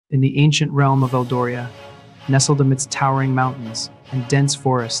In the ancient realm of Eldoria, nestled amidst towering mountains and dense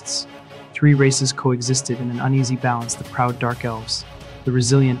forests, three races coexisted in an uneasy balance: the proud dark elves, the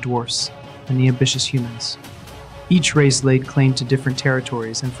resilient dwarfs, and the ambitious humans. Each race laid claim to different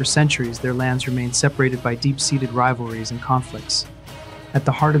territories, and for centuries their lands remained separated by deep-seated rivalries and conflicts. At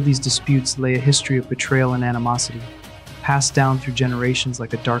the heart of these disputes lay a history of betrayal and animosity, passed down through generations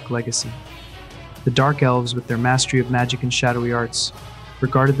like a dark legacy. The Dark Elves, with their mastery of magic and shadowy arts,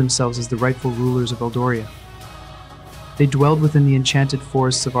 regarded themselves as the rightful rulers of Eldoria. They dwelled within the enchanted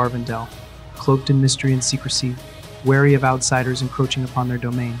forests of Arvindel, cloaked in mystery and secrecy, wary of outsiders encroaching upon their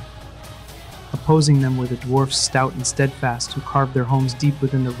domain. Opposing them were the dwarfs, stout and steadfast, who carved their homes deep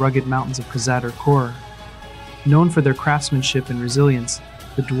within the rugged mountains of Khazad or Kor. Known for their craftsmanship and resilience,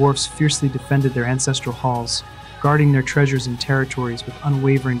 the dwarfs fiercely defended their ancestral halls, guarding their treasures and territories with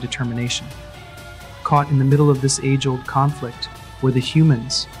unwavering determination. Caught in the middle of this age-old conflict were the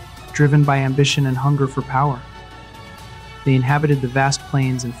humans, driven by ambition and hunger for power. They inhabited the vast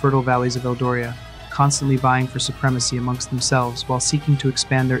plains and fertile valleys of Eldoria, constantly vying for supremacy amongst themselves while seeking to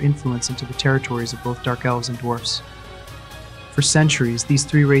expand their influence into the territories of both dark elves and dwarfs. For centuries, these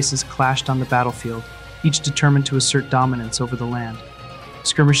three races clashed on the battlefield, each determined to assert dominance over the land.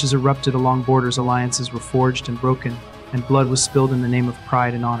 Skirmishes erupted along borders, alliances were forged and broken, and blood was spilled in the name of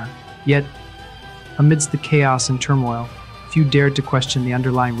pride and honor. Yet, amidst the chaos and turmoil, few dared to question the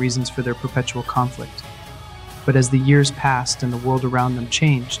underlying reasons for their perpetual conflict. But as the years passed and the world around them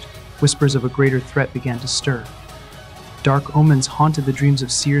changed, whispers of a greater threat began to stir. Dark omens haunted the dreams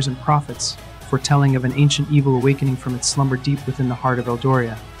of seers and prophets, foretelling of an ancient evil awakening from its slumber deep within the heart of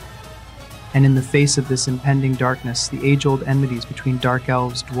Eldoria. And in the face of this impending darkness, the age-old enmities between dark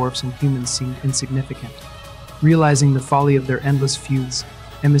elves, dwarfs, and humans seemed insignificant. Realizing the folly of their endless feuds,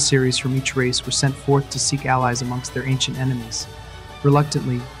 emissaries from each race were sent forth to seek allies amongst their ancient enemies.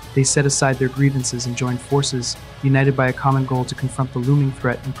 Reluctantly, they set aside their grievances and joined forces, united by a common goal to confront the looming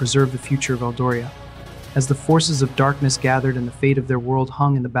threat and preserve the future of Eldoria. As the forces of darkness gathered and the fate of their world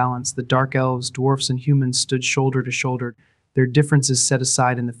hung in the balance, the dark elves, dwarfs, and humans stood shoulder to shoulder, their differences set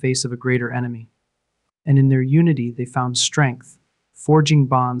aside in the face of a greater enemy. And in their unity, they found strength, forging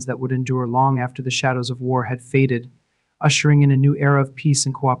bonds that would endure long after the shadows of war had faded, ushering in a new era of peace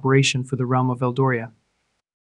and cooperation for the realm of Eldoria.